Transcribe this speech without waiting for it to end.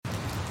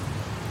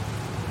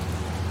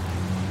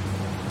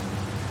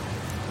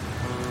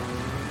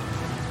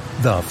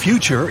The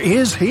future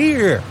is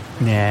here!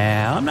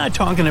 Nah, I'm not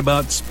talking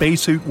about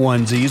spacesuit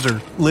onesies or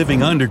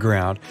living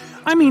underground.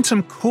 I mean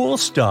some cool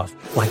stuff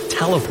like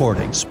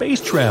teleporting,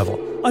 space travel,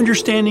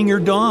 understanding your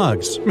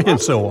dogs,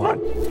 and so on.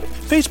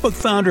 Facebook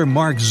founder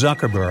Mark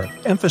Zuckerberg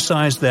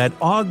emphasized that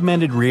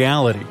augmented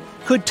reality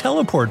could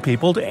teleport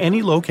people to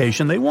any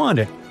location they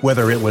wanted,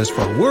 whether it was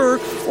for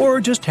work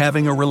or just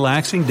having a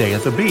relaxing day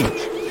at the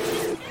beach.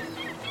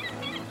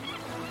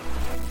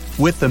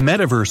 With the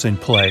metaverse in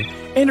play,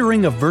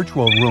 entering a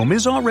virtual room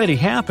is already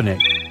happening.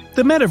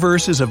 The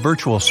metaverse is a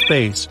virtual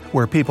space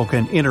where people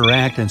can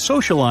interact and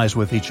socialize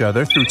with each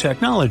other through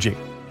technology.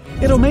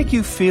 It'll make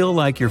you feel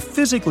like you're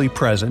physically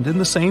present in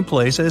the same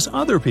place as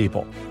other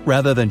people,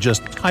 rather than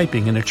just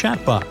typing in a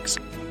chat box.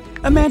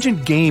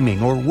 Imagine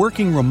gaming or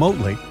working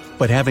remotely,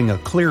 but having a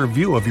clear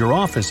view of your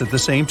office at the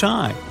same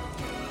time.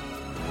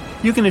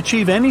 You can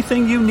achieve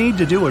anything you need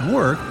to do at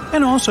work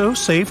and also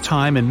save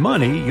time and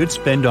money you'd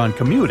spend on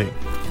commuting.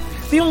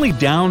 The only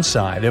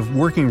downside of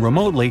working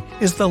remotely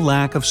is the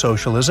lack of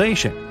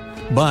socialization.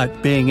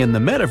 But being in the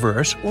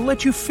metaverse will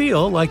let you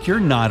feel like you're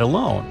not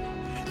alone.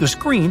 The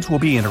screens will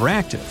be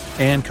interactive,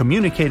 and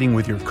communicating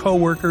with your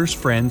coworkers,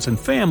 friends, and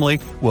family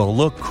will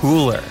look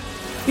cooler.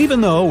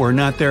 Even though we're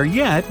not there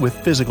yet with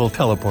physical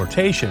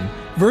teleportation,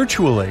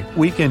 virtually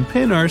we can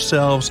pin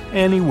ourselves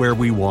anywhere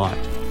we want.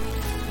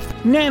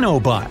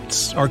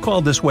 Nanobots are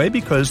called this way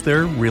because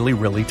they're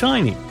really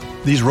tiny.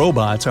 These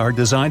robots are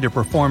designed to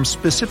perform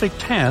specific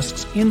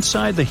tasks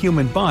inside the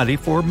human body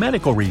for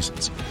medical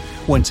reasons.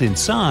 Once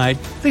inside,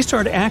 they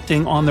start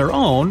acting on their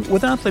own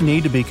without the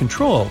need to be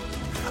controlled.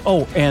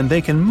 Oh, and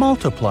they can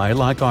multiply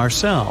like our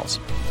cells.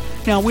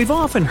 Now, we've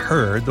often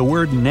heard the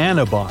word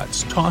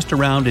nanobots tossed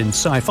around in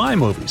sci-fi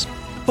movies,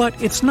 but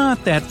it's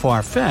not that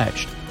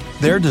far-fetched.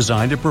 They're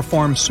designed to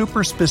perform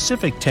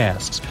super-specific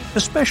tasks,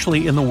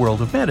 especially in the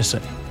world of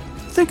medicine.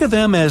 Think of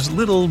them as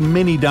little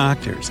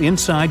mini-doctors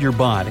inside your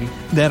body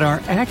that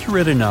are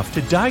accurate enough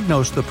to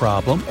diagnose the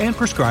problem and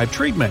prescribe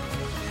treatment.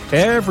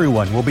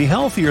 Everyone will be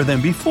healthier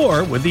than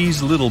before with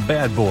these little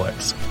bad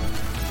boys.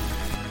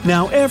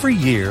 Now, every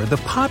year, the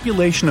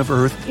population of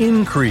Earth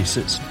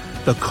increases,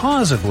 the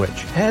cause of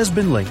which has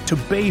been linked to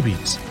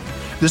babies.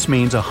 This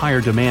means a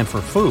higher demand for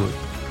food.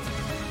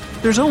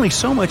 There's only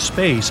so much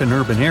space in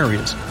urban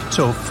areas,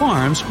 so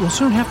farms will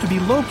soon have to be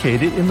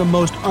located in the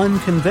most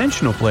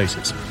unconventional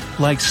places,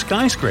 like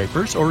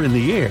skyscrapers or in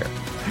the air.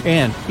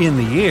 And in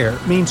the air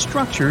means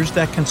structures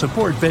that can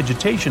support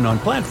vegetation on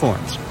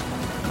platforms.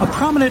 A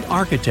prominent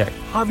architect,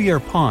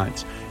 Javier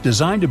Pons,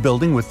 designed a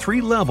building with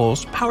 3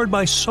 levels powered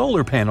by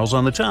solar panels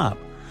on the top.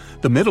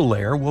 The middle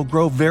layer will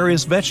grow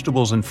various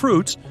vegetables and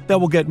fruits that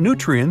will get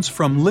nutrients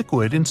from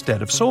liquid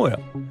instead of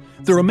soil.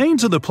 The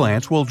remains of the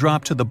plants will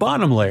drop to the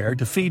bottom layer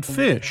to feed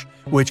fish,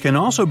 which can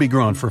also be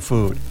grown for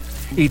food.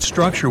 Each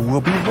structure will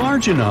be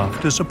large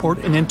enough to support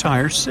an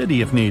entire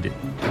city if needed.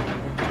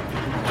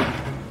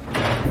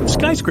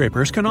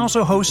 Skyscrapers can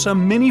also host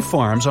some mini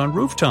farms on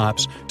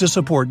rooftops to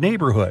support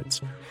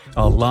neighborhoods.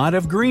 A lot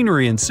of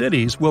greenery in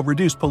cities will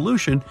reduce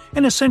pollution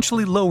and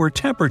essentially lower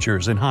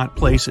temperatures in hot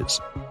places.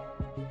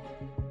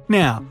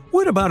 Now,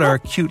 what about our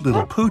cute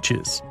little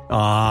pooches?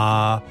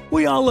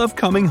 We all love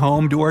coming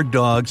home to our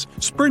dogs,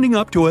 sprinting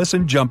up to us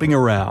and jumping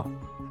around.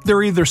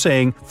 They're either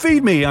saying,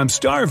 "Feed me, I'm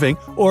starving,"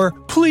 or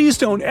 "Please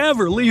don't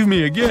ever leave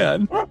me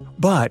again."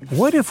 But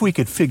what if we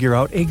could figure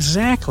out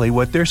exactly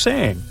what they're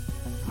saying?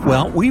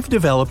 Well, we've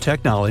developed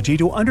technology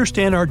to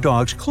understand our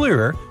dogs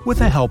clearer with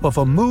the help of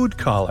a mood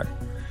collar.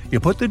 You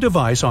put the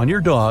device on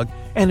your dog,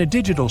 and a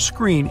digital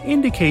screen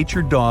indicates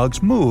your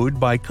dog's mood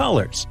by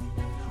colors.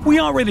 We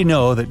already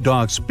know that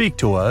dogs speak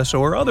to us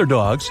or other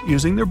dogs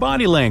using their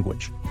body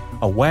language.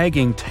 A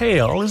wagging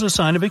tail is a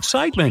sign of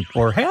excitement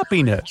or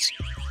happiness.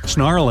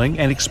 Snarling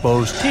and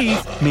exposed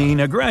teeth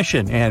mean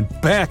aggression and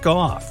back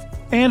off.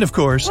 And of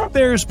course,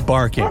 there's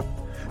barking.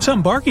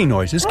 Some barking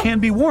noises can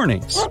be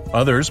warnings,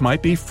 others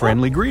might be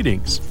friendly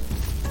greetings.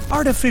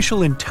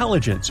 Artificial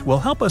intelligence will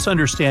help us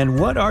understand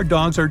what our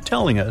dogs are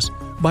telling us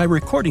by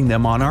recording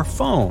them on our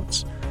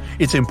phones.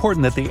 It's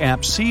important that the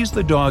app sees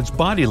the dog's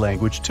body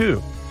language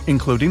too,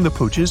 including the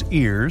pooch's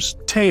ears,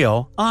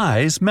 tail,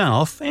 eyes,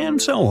 mouth,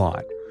 and so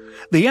on.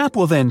 The app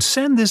will then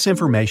send this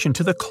information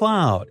to the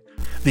cloud.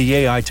 The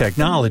AI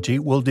technology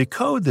will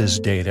decode this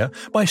data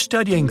by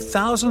studying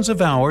thousands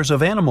of hours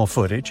of animal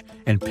footage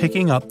and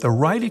picking up the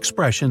right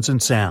expressions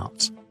and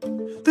sounds.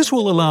 This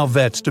will allow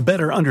vets to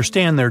better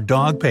understand their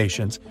dog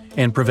patients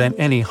and prevent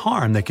any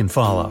harm that can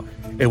follow.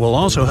 It will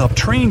also help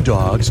train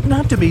dogs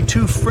not to be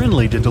too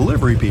friendly to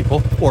delivery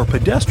people or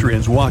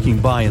pedestrians walking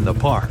by in the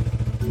park.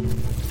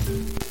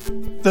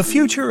 The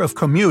future of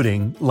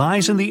commuting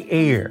lies in the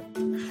air.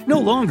 No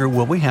longer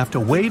will we have to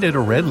wait at a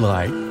red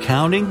light,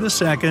 counting the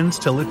seconds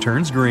till it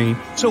turns green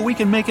so we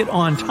can make it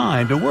on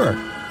time to work.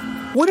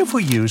 What if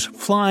we use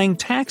flying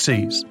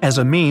taxis as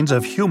a means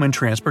of human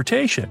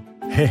transportation?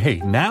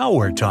 Hey, now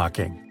we're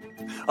talking.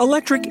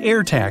 Electric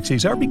air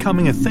taxis are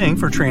becoming a thing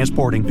for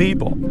transporting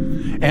people.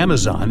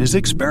 Amazon is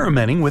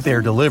experimenting with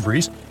air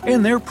deliveries,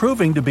 and they're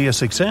proving to be a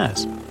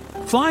success.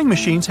 Flying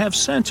machines have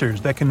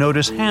sensors that can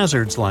notice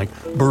hazards like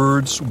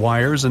birds,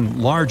 wires,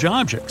 and large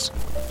objects.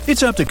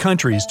 It's up to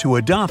countries to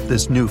adopt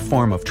this new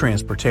form of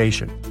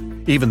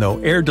transportation. Even though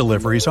air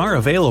deliveries are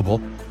available,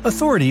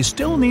 authorities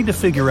still need to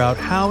figure out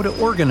how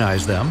to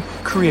organize them,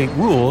 create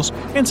rules,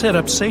 and set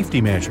up safety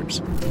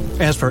measures.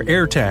 As for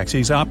air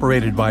taxis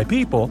operated by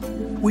people,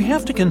 we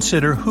have to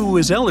consider who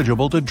is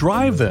eligible to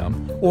drive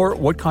them or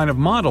what kind of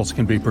models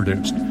can be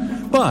produced.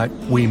 But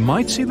we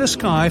might see the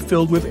sky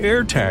filled with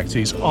air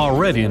taxis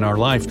already in our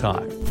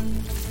lifetime.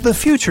 The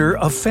future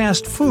of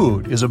fast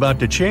food is about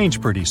to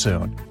change pretty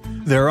soon.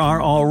 There are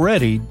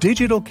already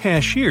digital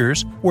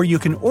cashiers where you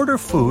can order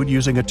food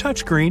using a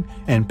touchscreen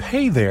and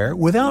pay there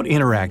without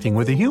interacting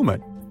with a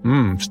human.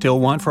 Still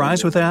want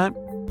fries with that?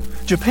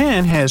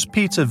 Japan has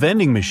pizza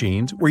vending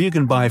machines where you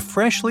can buy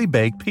freshly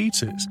baked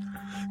pizzas.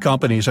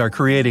 Companies are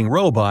creating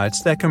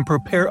robots that can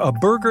prepare a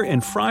burger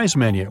and fries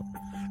menu.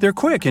 They're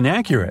quick and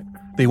accurate.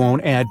 They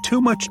won't add too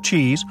much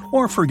cheese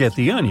or forget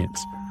the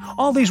onions.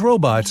 All these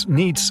robots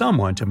need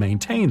someone to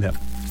maintain them.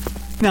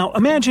 Now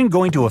imagine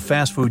going to a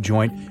fast food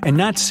joint and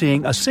not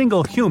seeing a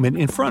single human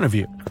in front of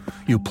you.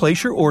 You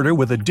place your order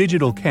with a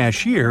digital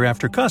cashier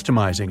after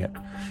customizing it.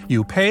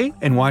 You pay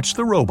and watch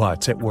the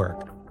robots at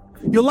work.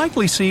 You'll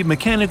likely see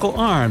mechanical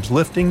arms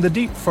lifting the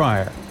deep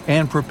fryer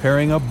and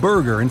preparing a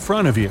burger in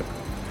front of you.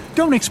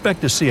 Don't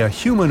expect to see a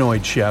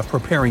humanoid chef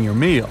preparing your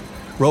meal.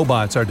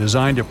 Robots are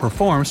designed to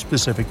perform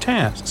specific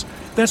tasks.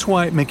 That's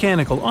why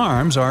mechanical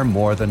arms are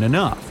more than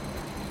enough.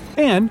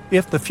 And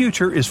if the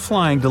future is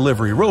flying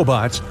delivery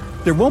robots,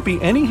 there won't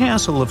be any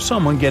hassle of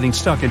someone getting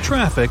stuck in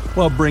traffic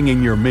while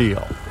bringing your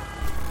meal.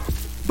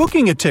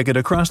 Booking a ticket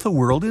across the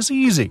world is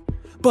easy.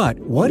 But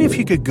what if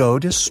you could go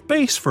to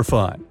space for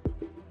fun?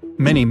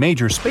 Many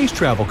major space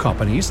travel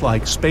companies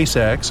like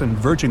SpaceX and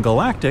Virgin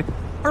Galactic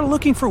are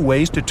looking for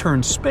ways to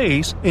turn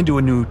space into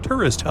a new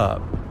tourist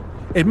hub.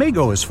 It may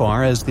go as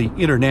far as the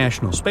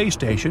International Space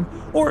Station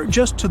or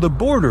just to the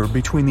border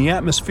between the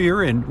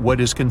atmosphere and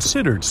what is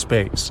considered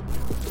space.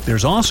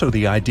 There's also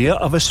the idea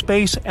of a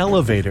space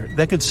elevator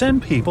that could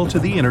send people to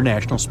the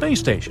International Space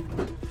Station.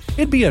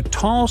 It'd be a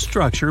tall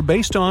structure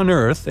based on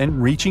Earth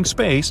and reaching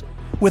space,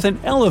 with an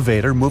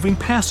elevator moving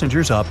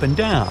passengers up and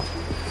down.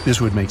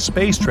 This would make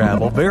space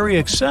travel very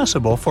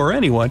accessible for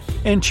anyone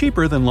and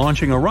cheaper than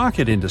launching a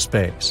rocket into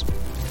space.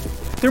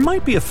 There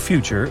might be a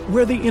future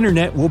where the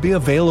internet will be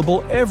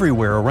available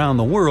everywhere around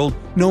the world,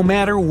 no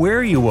matter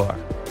where you are.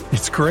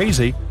 It's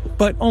crazy,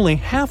 but only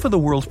half of the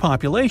world's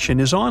population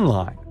is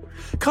online.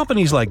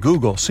 Companies like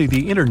Google see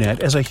the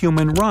internet as a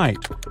human right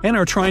and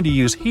are trying to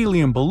use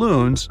helium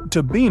balloons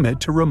to beam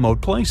it to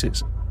remote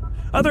places.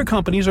 Other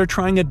companies are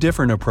trying a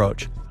different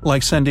approach,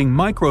 like sending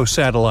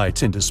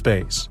microsatellites into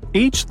space,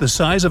 each the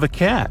size of a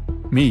cat.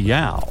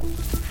 Meow.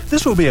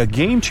 This will be a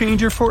game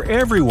changer for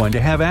everyone to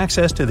have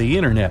access to the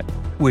internet,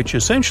 which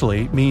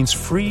essentially means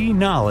free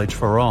knowledge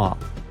for all.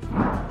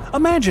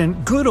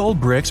 Imagine good old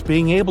bricks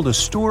being able to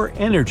store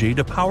energy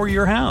to power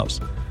your house.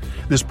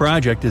 This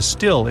project is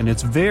still in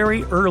its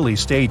very early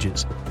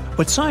stages,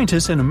 but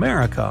scientists in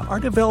America are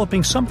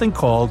developing something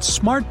called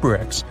smart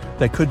bricks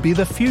that could be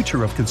the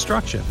future of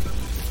construction.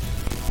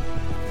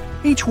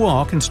 Each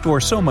wall can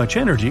store so much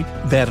energy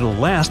that it'll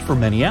last for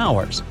many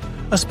hours.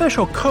 A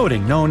special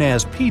coating known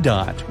as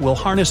PDOT will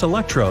harness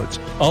electrodes,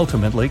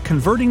 ultimately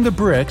converting the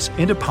bricks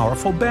into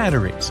powerful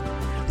batteries.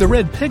 The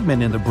red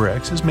pigment in the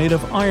bricks is made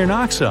of iron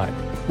oxide,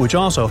 which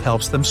also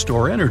helps them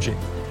store energy.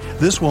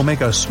 This will make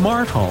a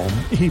smart home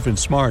even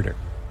smarter.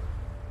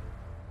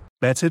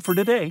 That's it for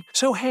today.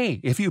 So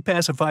hey, if you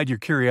pacified your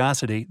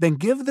curiosity, then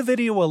give the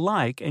video a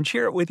like and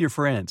share it with your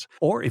friends.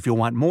 Or if you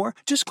want more,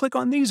 just click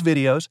on these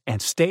videos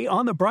and stay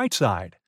on the bright side.